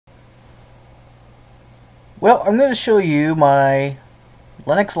Well, I'm going to show you my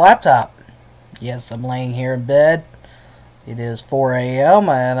Linux laptop. Yes, I'm laying here in bed. It is 4 a.m.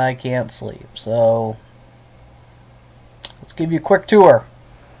 and I can't sleep. So, let's give you a quick tour.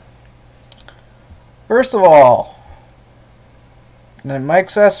 First of all, my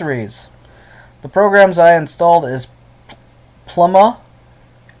accessories. The programs I installed is Pluma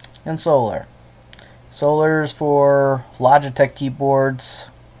and Solar. Solar's for Logitech keyboards,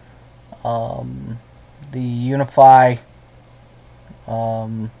 the Unify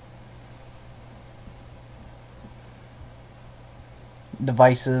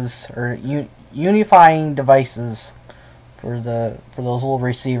devices, or unifying devices for those little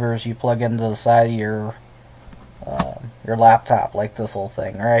receivers you plug into the side of your laptop, like this little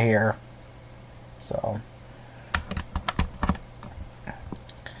thing right here. So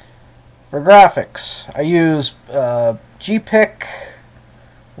for graphics, I use GPIC,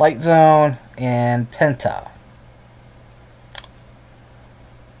 Lightzone, and Penta.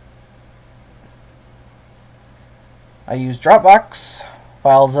 I use Dropbox,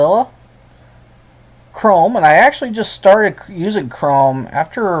 FileZilla, Chrome, and I actually just started using Chrome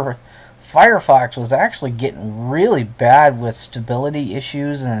after Firefox was actually getting really bad with stability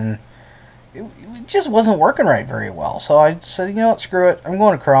issues, and it just wasn't working right very well. So I said, you know what, screw it, I'm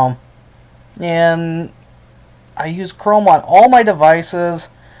going to Chrome. And I use Chrome on all my devices.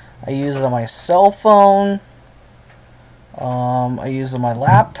 I use it on my cell phone. I use it on my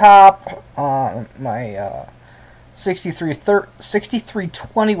laptop, my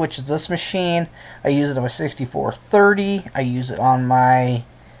 6320, which is this machine. I use it on my 6430. I use it on my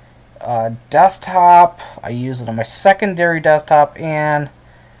desktop. I use it on my secondary desktop, and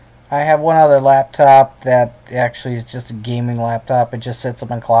I have one other laptop that actually is just a gaming laptop. It just sits in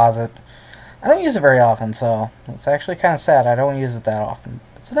my closet. I don't use it very often, so it's actually kind of sad. I don't use it that often.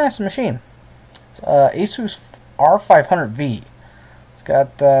 It's a nice machine. It's Asus R500V. It's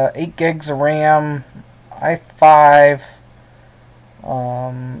got 8 gigs of RAM, i5,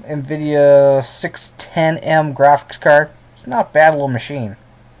 NVIDIA 610M graphics card. It's not a bad little machine.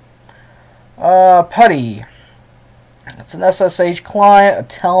 PuTTY. It's an SSH client,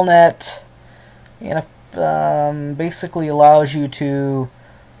 a telnet, and basically allows you to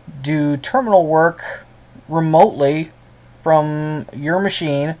do terminal work remotely from your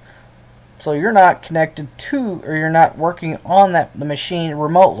machine, so you're not connected to, or you're not working on the machine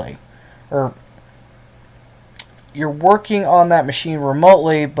remotely, or you're working on that machine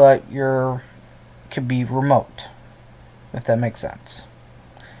remotely, but could be remote, if that makes sense.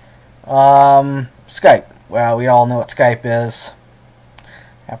 Skype. Well, we all know what Skype is.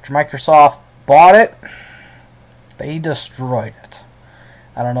 After Microsoft bought it, they destroyed it.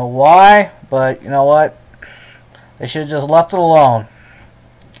 I don't know why, but you know what? They should have just left it alone.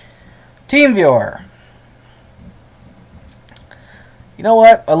 TeamViewer. You know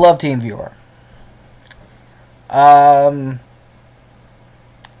what? I love TeamViewer.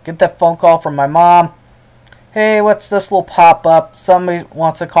 Get that phone call from my mom. Hey, what's this little pop-up? Somebody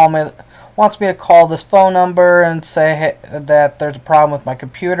wants me to call this phone number and say, hey, that there's a problem with my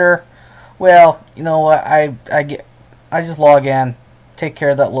computer. Well, you know what? I just log in, take care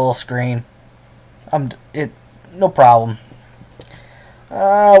of that little screen. No problem.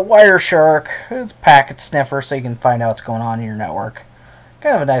 Wireshark. It's a packet sniffer, so you can find out what's going on in your network.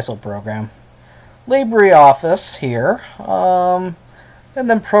 Kind of a nice little program. LibreOffice here, and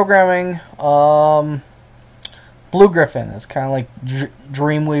then programming. Blue Griffin is kind of like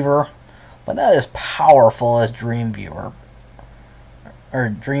Dreamweaver, but not as powerful as Dreamviewer.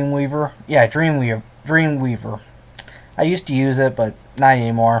 Or Dreamweaver? Yeah, Dreamweaver. I used to use it, but not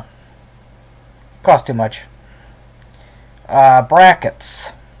anymore. Cost too much.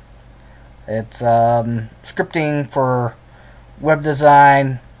 Brackets. It's scripting for web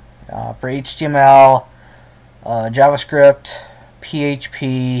design, for HTML, JavaScript,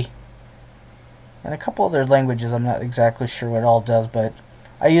 PHP, and a couple other languages. I'm not exactly sure what it all does, but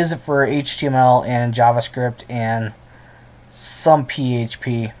I use it for HTML and JavaScript and some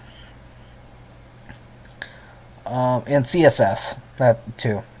PHP, and CSS, that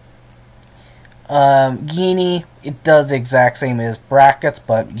too. Geany, it does the exact same as Brackets,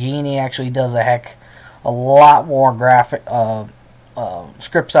 but Geany actually does a lot more graphic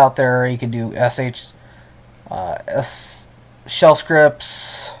scripts out there. You can do shell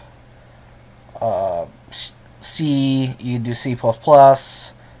scripts, C, you can do C++,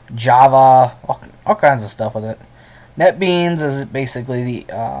 Java, all kinds of stuff with it. NetBeans is basically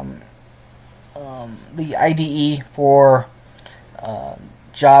the IDE for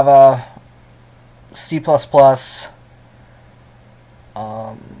Java, C++,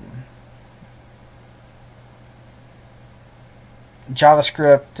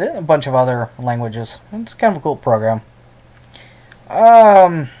 JavaScript, and a bunch of other languages. It's kind of a cool program.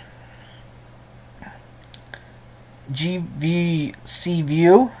 GVC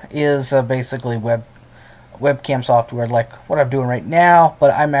View is basically webcam software like what I'm doing right now,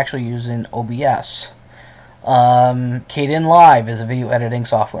 but I'm actually using OBS. Kden Live is a video editing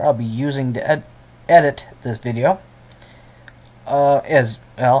software I'll be using to edit this video. As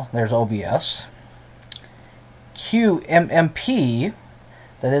well, there's OBS. QMMP,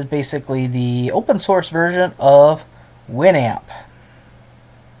 that is basically the open source version of Winamp.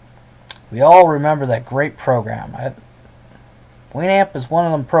 We all remember that great program. Winamp is one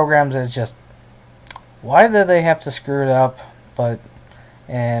of them programs that's just, why did they have to screw it up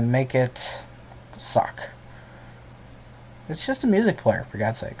and make it suck? It's just a music player, for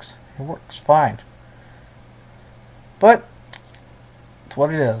God's sakes. It works fine. But it's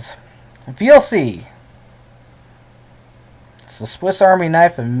what it is. And VLC, it's the Swiss Army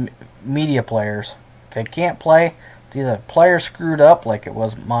knife of media players. If they can't play, it's either the player screwed up like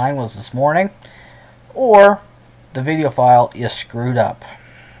mine was this morning, or the video file is screwed up.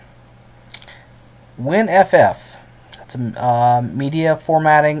 WinFF, it's a media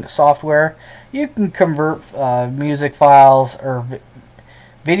formatting software. You can convert music files or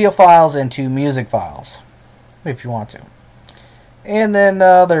video files into music files if you want to. And then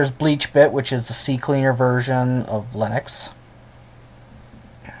there's BleachBit, which is the CCleaner version of Linux.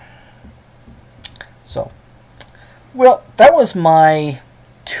 So, well, that was my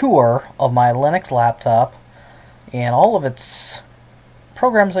tour of my Linux laptop and all of its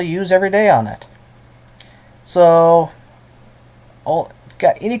programs I use every day on it. So, if you've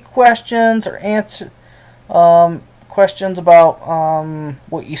got any questions or questions about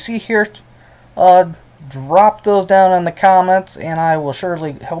what you see here, drop those down in the comments and I will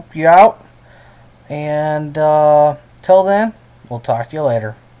surely help you out. And till then, we'll talk to you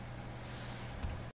later.